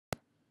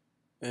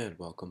And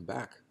welcome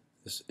back.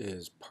 This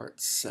is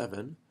part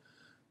 7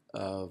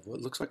 of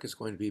what looks like it's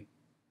going to be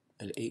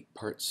an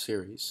 8-part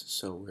series,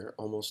 so we're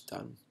almost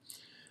done.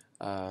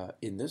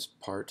 In this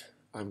part,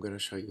 I'm going to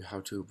show you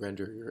how to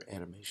render your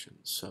animation.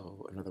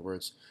 So, in other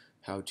words,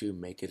 how to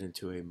make it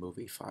into a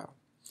movie file.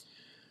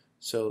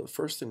 So, the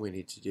first thing we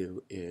need to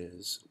do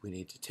is we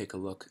need to take a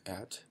look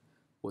at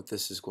what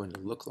this is going to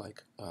look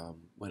like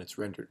when it's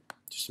rendered,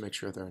 just to make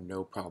sure there are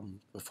no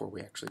problems before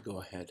we actually go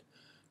ahead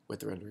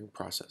with the rendering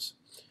process.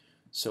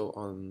 So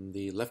on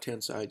the left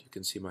hand side you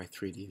can see my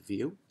 3D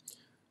view.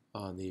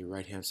 On the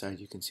right hand side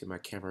you can see my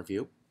camera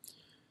view.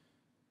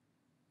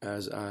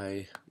 As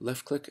I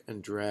left click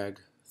and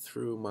drag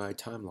through my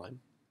timeline,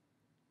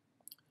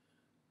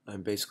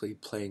 I'm basically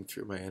playing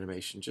through my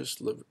animation, just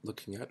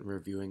looking at and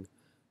reviewing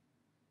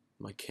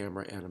my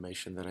camera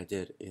animation that I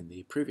did in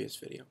the previous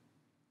video.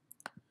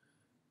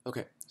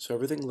 Okay, so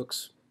everything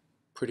looks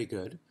pretty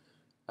good.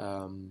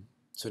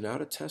 So now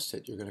to test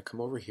it, you're going to come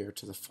over here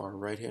to the far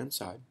right hand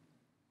side,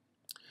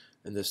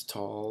 and this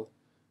tall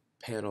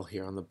panel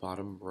here on the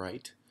bottom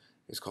right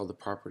is called the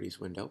Properties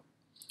window.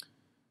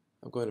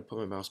 I'm going to put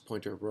my mouse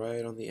pointer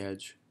right on the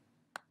edge,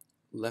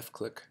 left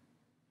click,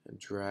 and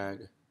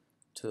drag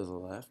to the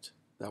left.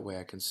 That way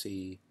I can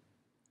see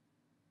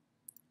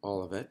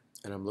all of it.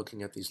 And I'm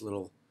looking at these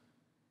little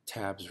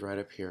tabs right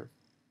up here.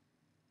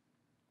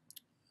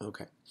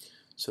 Okay,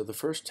 so the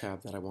first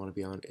tab that I want to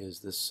be on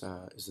is this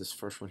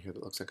first one here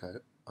that looks like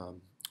a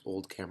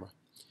old camera.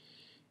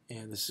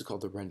 And this is called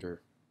the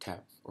Render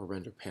tab, or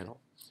Render panel.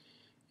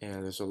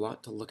 And there's a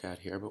lot to look at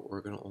here, but we're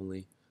going to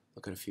only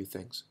look at a few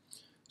things.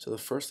 So the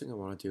first thing I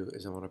want to do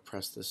is I want to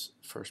press this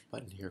first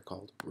button here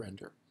called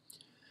Render.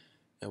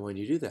 And when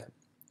you do that,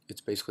 it's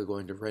basically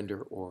going to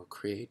render or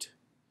create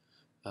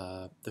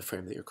the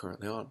frame that you're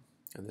currently on.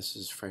 And this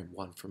is frame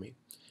 1 for me.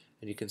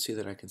 And you can see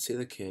that I can see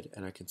the kid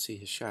and I can see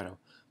his shadow,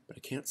 but I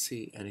can't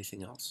see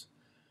anything else.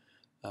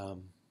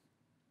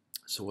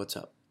 So what's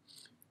up?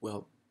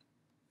 Well,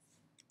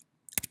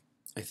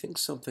 I think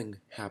something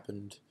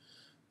happened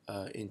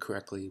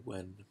incorrectly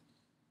when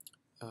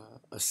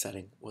a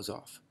setting was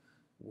off.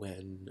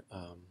 When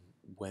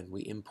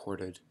we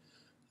imported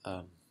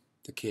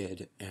the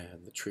kid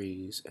and the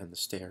trees and the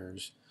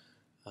stairs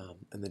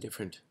and the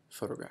different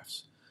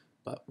photographs.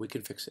 But we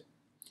can fix it.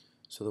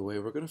 So the way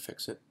we're going to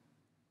fix it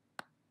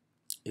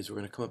is we're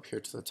going to come up here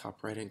to the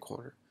top right hand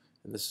corner,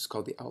 and this is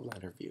called the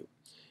outliner view.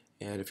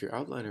 And if your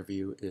outliner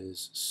view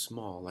is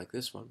small like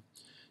this one,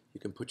 you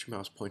can put your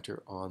mouse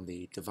pointer on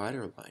the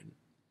divider line,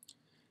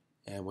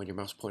 and when your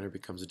mouse pointer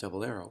becomes a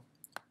double arrow,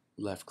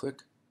 left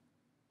click,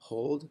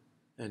 hold,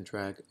 and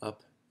drag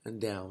up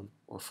and down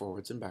or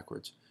forwards and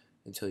backwards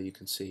until you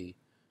can see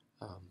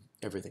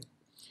everything.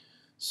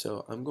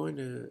 So I'm going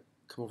to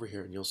come over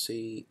here and you'll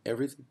see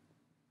everything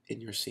in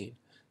your scene.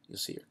 You'll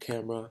see your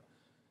camera,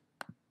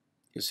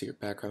 you'll see your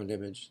background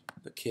image,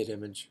 the kid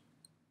image,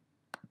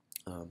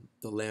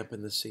 the lamp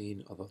in the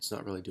scene, although it's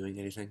not really doing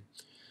anything,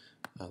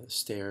 the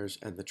stairs,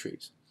 and the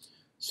trees.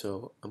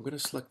 So I'm going to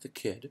select the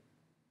kid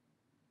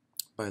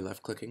by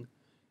left clicking,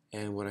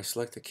 and when I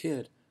select the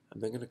kid,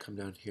 I'm then going to come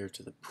down here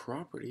to the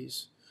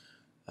Properties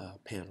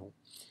panel,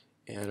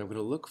 and I'm going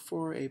to look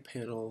for a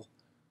panel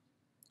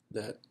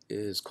that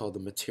is called the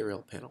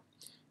Material panel.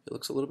 It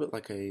looks a little bit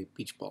like a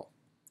beach ball.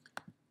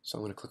 So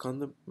I'm going to click on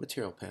the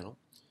Material panel,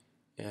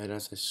 and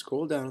as I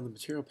scroll down on the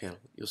Material panel,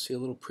 you'll see a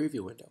little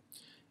preview window,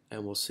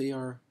 and we'll see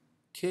our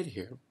kid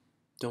here.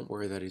 Don't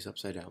worry that he's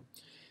upside down.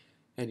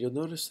 And you'll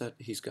notice that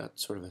he's got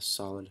sort of a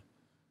solid,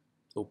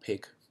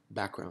 opaque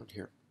background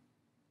here.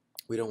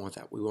 We don't want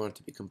that. We want it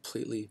to be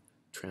completely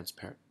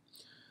transparent.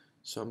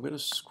 So I'm going to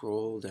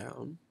scroll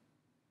down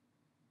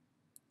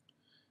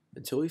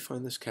until we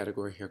find this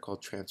category here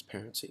called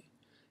Transparency.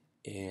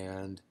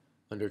 And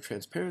under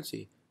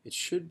Transparency, it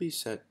should be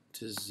set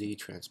to Z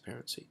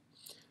Transparency.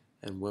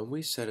 And when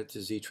we set it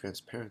to Z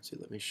Transparency,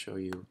 let me show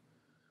you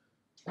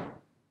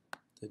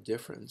the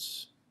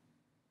difference.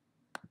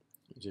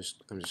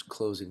 I'm just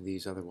closing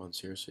these other ones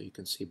here so you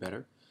can see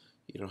better.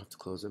 You don't have to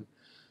close them.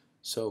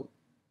 So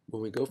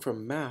when we go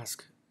from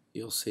mask,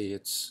 you'll see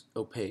it's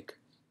opaque.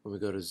 When we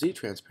go to Z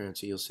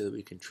Transparency, you'll see that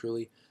we can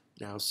truly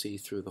now see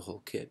through the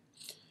whole kid.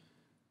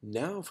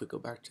 Now if we go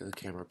back to the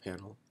camera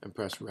panel and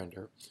press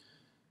Render,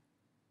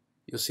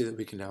 you'll see that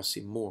we can now see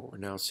more. We're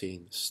now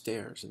seeing the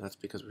stairs, and that's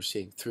because we're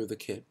seeing through the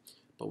kid,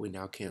 but we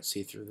now can't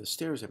see through the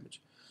stairs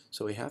image.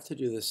 So we have to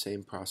do the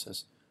same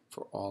process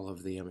for all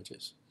of the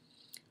images.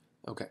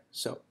 Okay,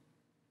 so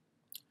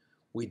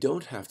we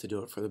don't have to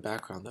do it for the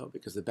background though,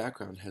 because the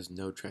background has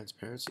no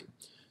transparency.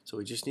 So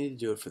we just need to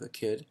do it for the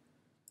kid,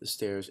 the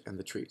stairs, and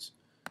the trees.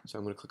 So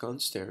I'm going to click on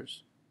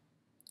Stairs,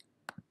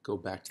 go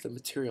back to the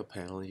Material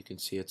panel, and you can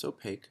see it's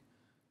opaque.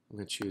 I'm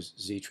going to choose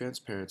Z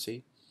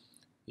Transparency.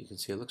 You can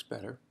see it looks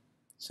better.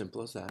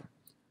 Simple as that.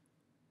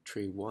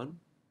 Tree 1,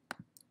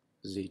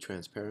 Z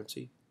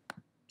Transparency.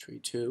 Tree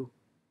 2,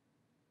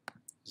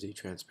 Z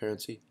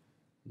Transparency.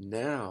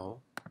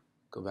 Now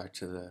go back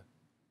to the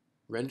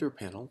Render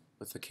panel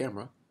with the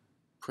camera,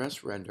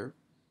 press Render,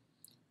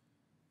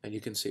 and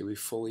you can see we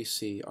fully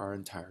see our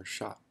entire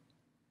shot.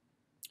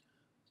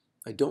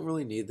 I don't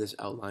really need this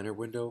outliner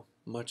window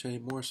much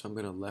anymore, so I'm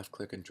going to left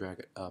click and drag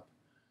it up.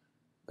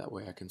 That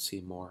way I can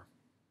see more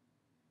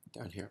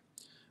down here.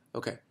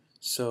 Okay,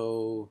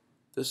 so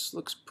this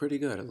looks pretty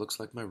good. It looks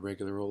like my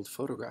regular old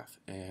photograph,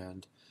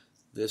 and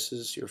this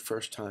is your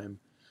first time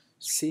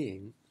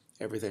seeing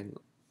everything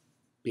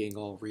being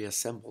all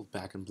reassembled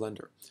back in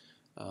Blender.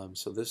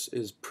 So this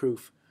is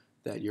proof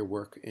that your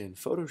work in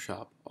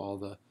Photoshop, all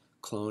the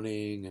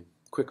cloning and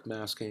quick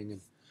masking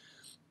and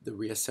the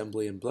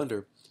reassembly in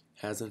Blender,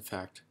 has in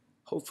fact,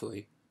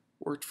 hopefully,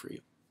 worked for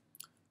you.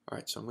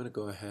 Alright, so I'm going to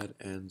go ahead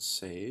and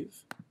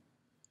save.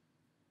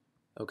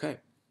 Okay,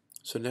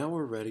 so now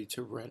we're ready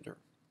to render.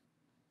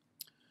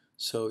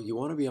 So you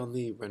want to be on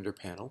the render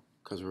panel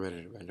because we're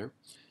ready to render,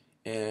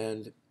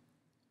 and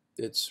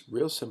it's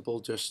real simple.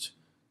 Just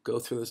go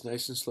through this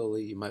nice and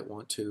slowly. You might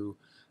want to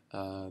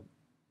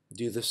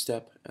do this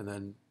step and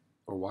then,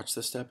 or watch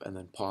this step and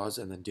then pause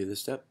and then do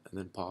this step and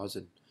then pause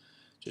and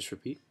just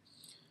repeat.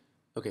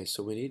 Okay,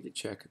 so we need to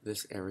check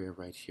this area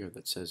right here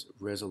that says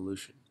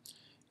resolution,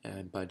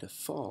 and by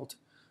default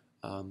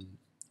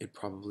it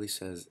probably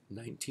says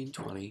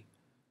 1920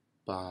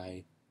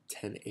 by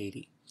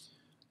 1080.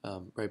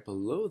 Right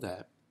below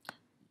that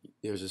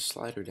there's a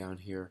slider down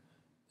here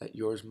that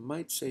yours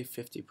might say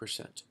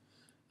 50%.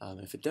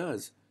 If it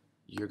does,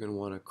 you're going to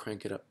want to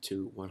crank it up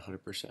to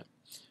 100%, and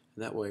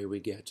that way we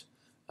get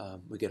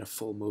a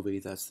full movie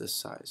that's this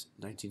size,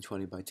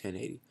 1920 by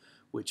 1080,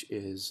 which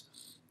is,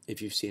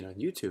 if you've seen on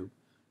YouTube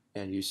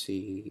and you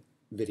see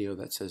video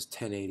that says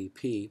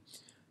 1080p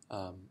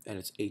and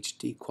it's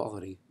HD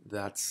quality,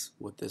 that's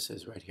what this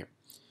is right here.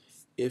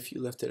 If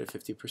you left it at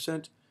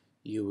 50%,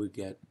 you would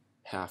get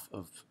half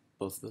of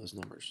both of those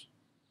numbers.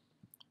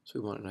 So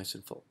we want it nice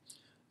and full.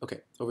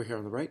 Okay, over here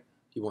on the right,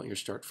 you want your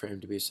start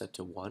frame to be set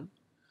to 1,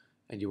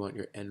 and you want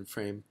your end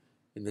frame,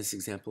 in this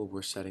example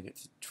we're setting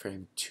it to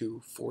frame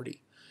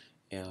 240,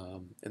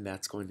 and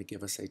that's going to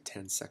give us a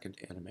 10-second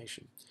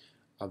animation.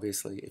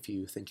 Obviously, if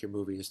you think your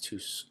movie is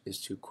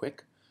too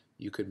quick,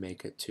 you could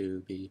make it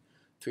to be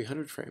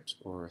 300 frames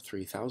or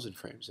 3,000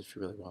 frames if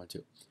you really wanted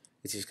to.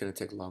 It's just going to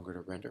take longer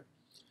to render.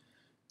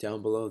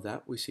 Down below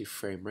that we see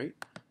frame rate,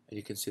 and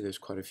you can see there's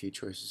quite a few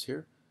choices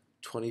here.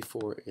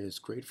 24 is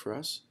great for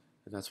us,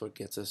 and that's what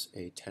gets us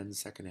a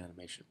 10-second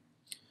animation.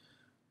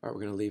 Alright,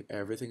 we're going to leave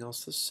everything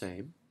else the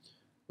same.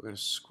 We're going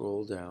to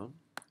scroll down.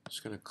 I'm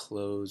just going to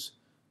close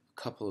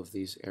a couple of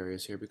these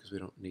areas here because we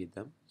don't need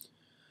them.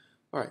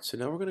 Alright, so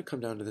now we're going to come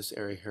down to this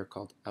area here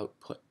called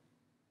Output.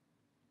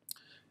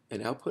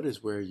 And Output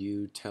is where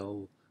you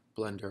tell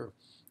Blender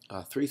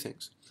three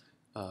things.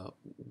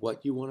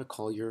 What you want to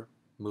call your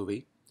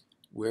movie,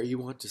 where you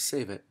want to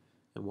save it,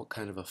 and what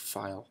kind of a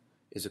file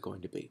is it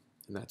going to be.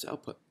 And that's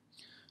Output.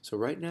 So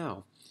right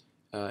now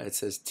it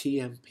says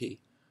TMP,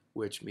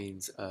 which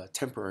means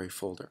temporary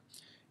folder.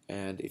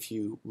 And if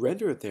you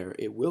render it there,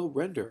 it will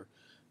render,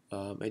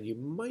 and you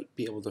might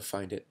be able to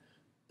find it,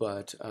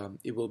 but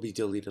it will be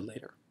deleted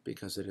later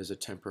because it is a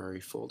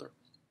temporary folder.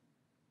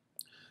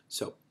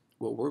 So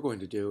what we're going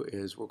to do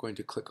is we're going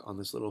to click on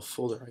this little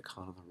folder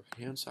icon on the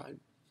right hand side,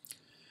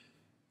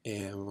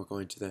 and we're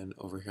going to then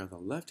over here on the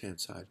left hand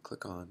side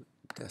click on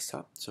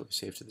desktop, so we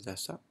save to the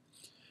desktop,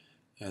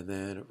 and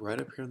then right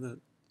up here on the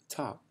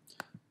top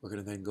we're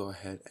going to then go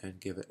ahead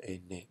and give it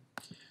a name.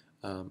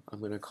 I'm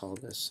going to call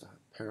this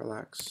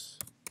Parallax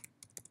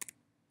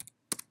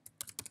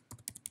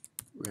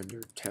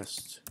Render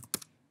Test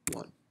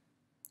 1.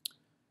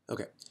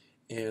 Okay,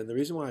 and the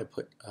reason why I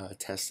put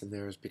test in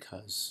there is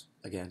because,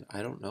 again,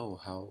 I don't know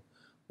how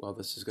well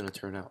this is going to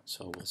turn out,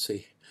 so we'll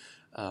see.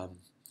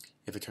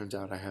 If it turns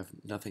out I have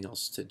nothing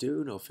else to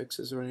do, no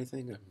fixes or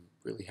anything, I'm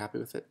really happy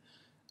with it,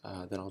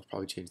 then I'll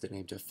probably change the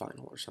name to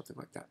Final or something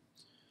like that.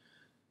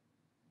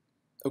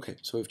 Okay,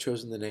 so we've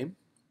chosen the name,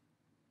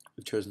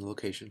 we've chosen the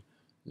location.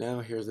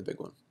 Now here's the big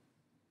one,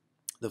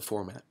 the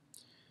format.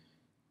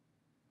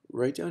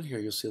 Right down here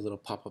you'll see a little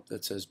pop-up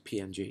that says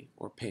PNG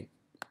or PNG.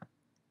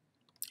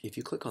 If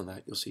you click on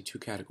that, you'll see two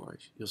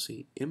categories. You'll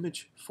see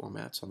image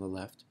formats on the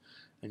left,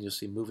 and you'll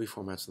see movie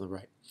formats on the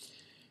right.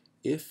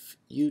 If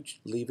you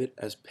leave it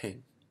as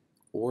PNG,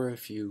 or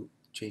if you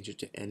change it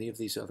to any of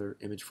these other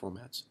image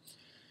formats,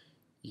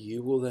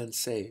 you will then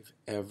save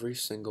every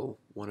single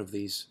one of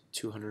these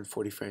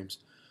 240 frames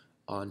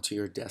onto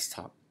your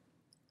desktop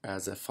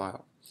as a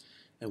file.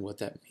 And what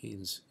that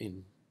means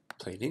in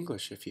plain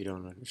English, if you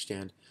don't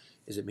understand,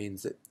 is it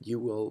means that you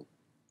will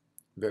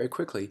very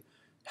quickly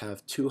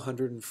have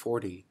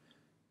 240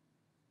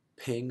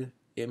 PNG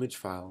image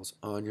files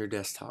on your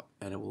desktop,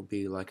 and it will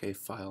be like a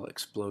file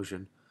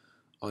explosion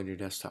on your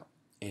desktop.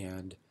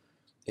 And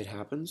it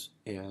happens,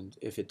 and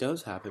if it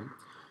does happen,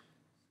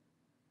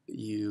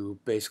 you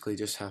basically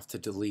just have to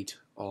delete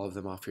all of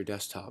them off your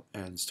desktop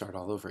and start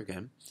all over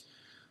again.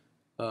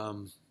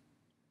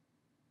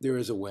 There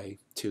is a way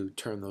to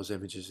turn those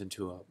images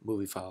into a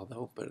movie file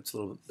though, but it's a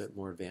little bit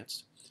more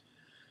advanced.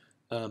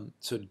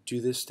 So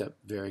do this step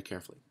very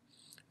carefully.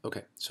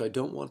 Okay, so I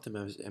don't want them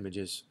as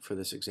images for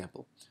this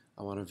example.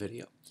 I want a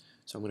video.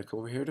 So I'm going to come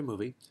over here to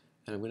Movie,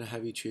 and I'm going to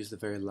have you choose the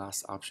very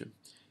last option.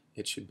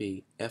 It should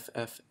be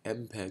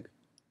FFmpeg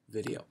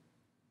Video.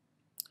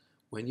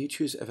 When you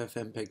choose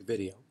FFmpeg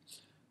Video,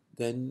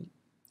 then,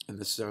 and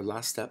this is our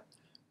last step,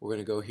 we're going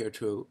to go here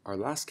to our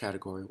last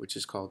category, which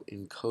is called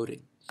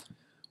Encoding.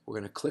 We're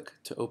going to click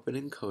to open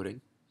Encoding,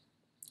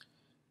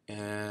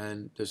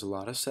 and there's a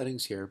lot of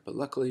settings here, but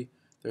luckily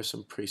there's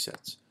some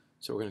presets.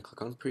 So we're going to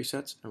click on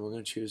Presets, and we're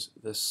going to choose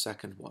the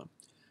second one,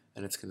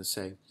 and it's going to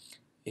say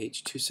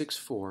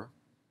H.264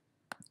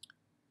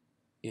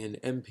 in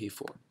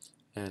MP4.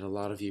 And a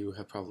lot of you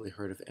have probably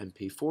heard of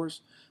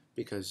MP4s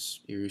because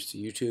you're used to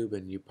YouTube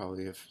and you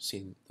probably have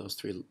seen those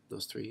three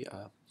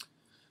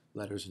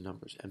letters and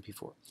numbers,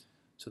 MP4.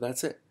 So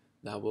that's it.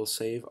 That will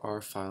save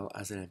our file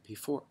as an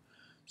MP4.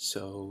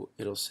 So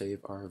it'll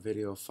save our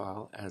video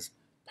file as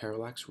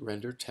Parallax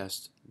render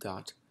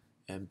test.mp4.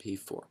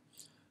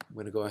 I'm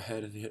going to go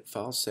ahead and hit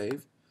File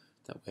Save.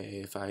 That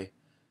way if I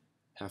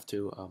have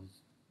to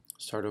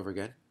start over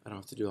again, I don't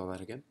have to do all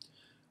that again.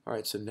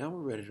 Alright, so now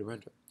we're ready to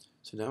render.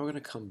 So now we're going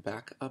to come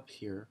back up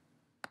here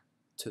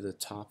to the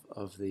top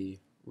of the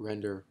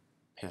render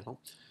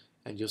panel,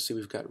 and you'll see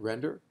we've got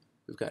render,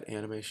 we've got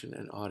animation,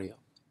 and audio.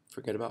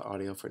 Forget about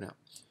audio for now.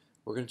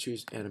 We're going to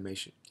choose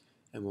animation,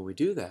 and when we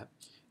do that,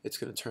 it's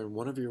going to turn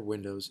one of your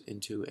windows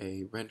into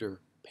a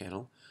render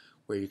panel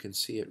where you can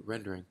see it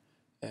rendering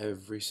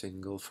every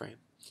single frame.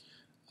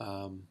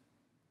 Now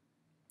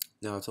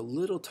it's a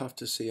little tough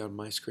to see on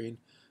my screen,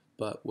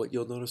 but what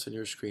you'll notice on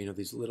your screen are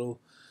these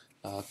little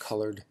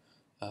colored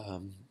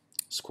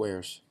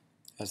squares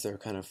as they're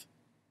kind of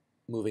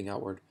moving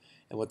outward,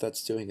 and what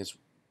that's doing is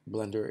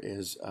Blender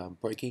is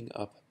breaking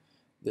up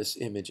this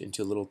image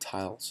into little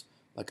tiles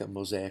like a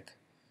mosaic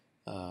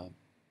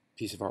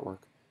piece of artwork,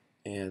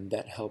 and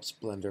that helps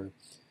Blender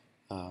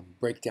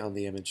break down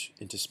the image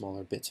into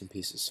smaller bits and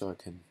pieces so it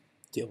can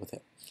deal with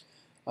it.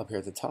 Up here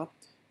at the top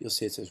you'll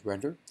see it says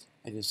render,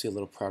 and you'll see a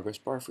little progress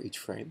bar for each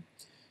frame.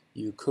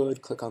 You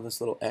could click on this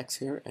little X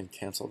here and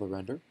cancel the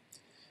render.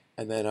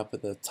 And then up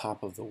at the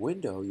top of the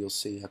window, you'll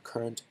see a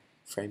current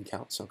frame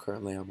count. So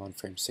currently I'm on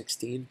frame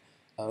 16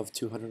 of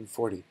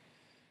 240.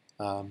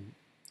 Down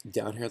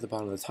here at the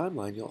bottom of the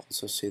timeline, you'll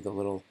also see the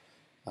little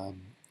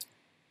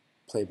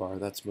play bar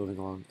that's moving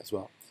along as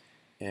well.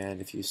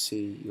 And if you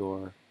see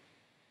your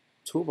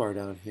toolbar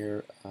down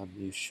here,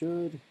 you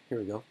should, here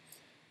we go,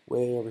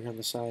 way over here on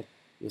the side,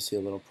 you'll see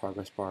a little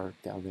progress bar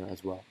down there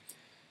as well.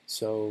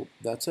 So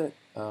that's it.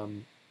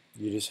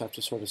 You just have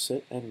to sort of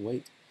sit and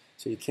wait.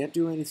 So you can't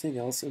do anything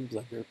else in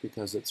Blender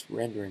because it's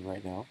rendering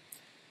right now.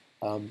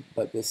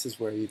 But this is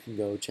where you can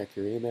go check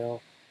your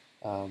email,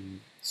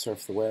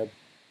 surf the web,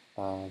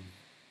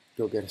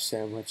 go get a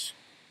sandwich,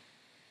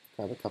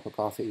 grab a cup of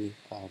coffee,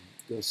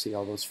 go see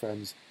all those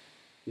friends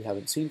you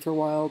haven't seen for a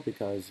while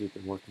because you've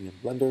been working in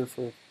Blender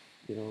for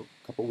a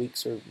couple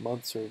weeks or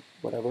months or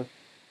whatever.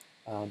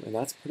 And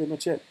that's pretty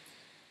much it.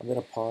 I'm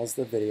going to pause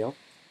the video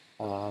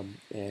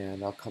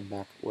and I'll come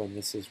back when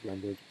this is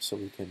rendered so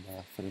we can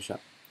finish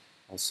up.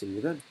 I'll see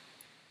you then.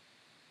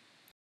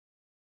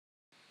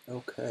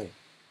 Okay,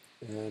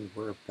 and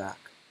we're back.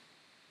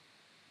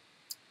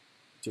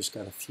 Just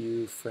got a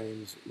few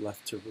frames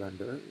left to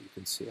render. You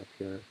can see up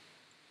here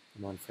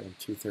I'm on frame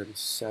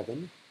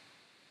 237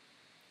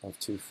 of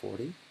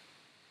 240.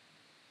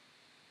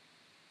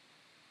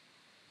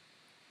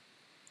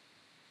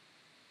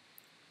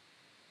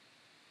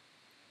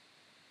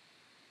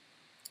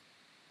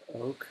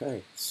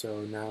 Okay,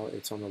 so now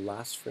it's on the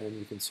last frame.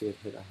 You can see it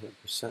hit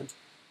 100%,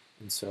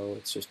 and so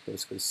it's just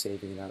basically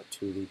saving it out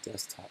to the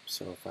desktop.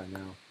 So if I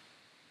now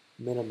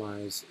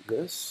minimize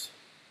this,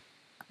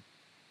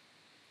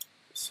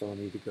 so I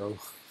need to go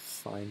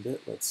find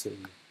it. Let's see.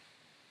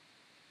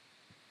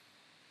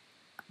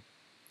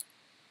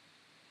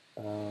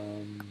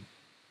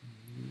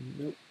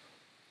 Nope.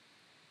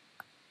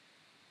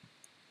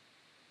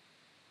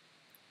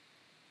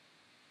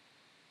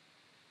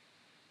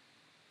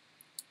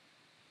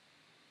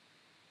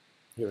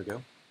 Here we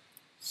go.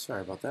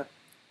 Sorry about that.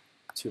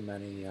 Too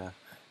many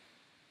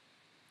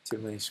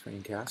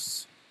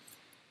screencasts.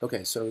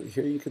 Okay, so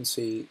here you can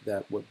see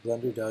that what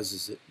Blender does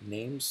is it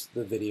names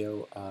the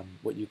video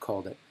what you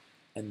called it,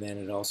 and then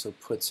it also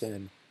puts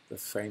in the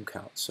frame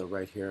count. So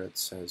right here it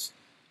says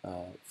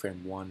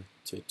frame 1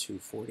 to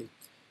 240.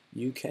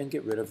 You can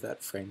get rid of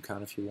that frame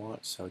count if you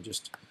want, so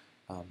just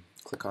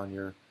click on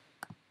your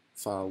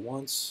file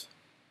once,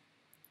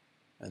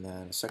 and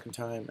then a second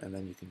time, and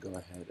then you can go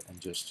ahead and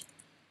just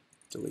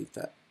delete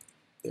that.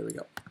 There we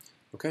go.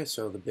 Okay,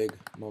 so the big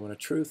moment of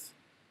truth.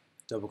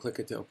 Double click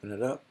it to open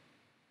it up.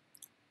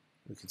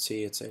 We can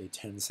see it's a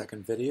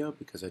 10-second video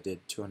because I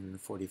did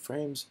 240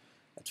 frames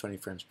at 20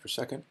 frames per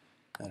second.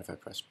 And if I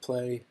press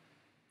play,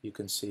 you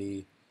can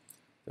see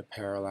the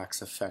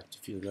parallax effect.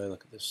 If you really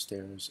look at the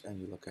stairs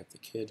and you look at the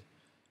kid,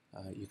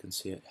 you can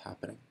see it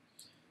happening.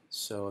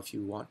 So if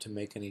you want to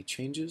make any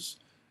changes,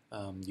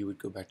 you would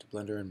go back to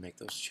Blender and make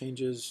those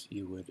changes.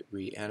 You would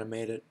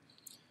reanimate it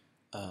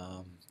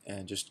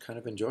and just kind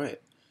of enjoy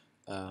it.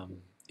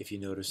 If you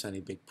notice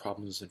any big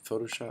problems in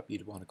Photoshop,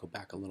 you'd want to go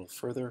back a little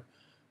further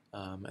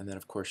and then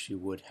of course you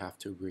would have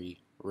to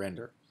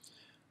re-render.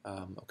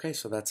 Okay,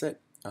 so that's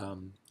it.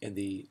 In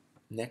the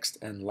next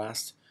and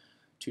last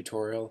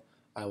tutorial,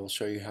 I will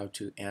show you how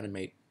to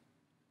animate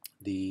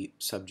the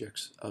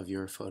subjects of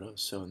your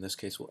photos. So in this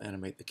case, we'll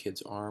animate the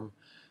kid's arm,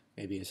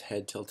 maybe his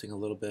head tilting a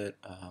little bit,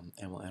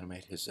 and we'll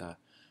animate his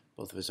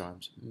both of his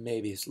arms,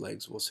 maybe his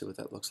legs. We'll see what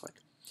that looks like.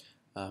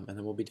 And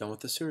then we'll be done with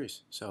the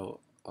series.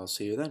 So I'll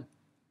see you then.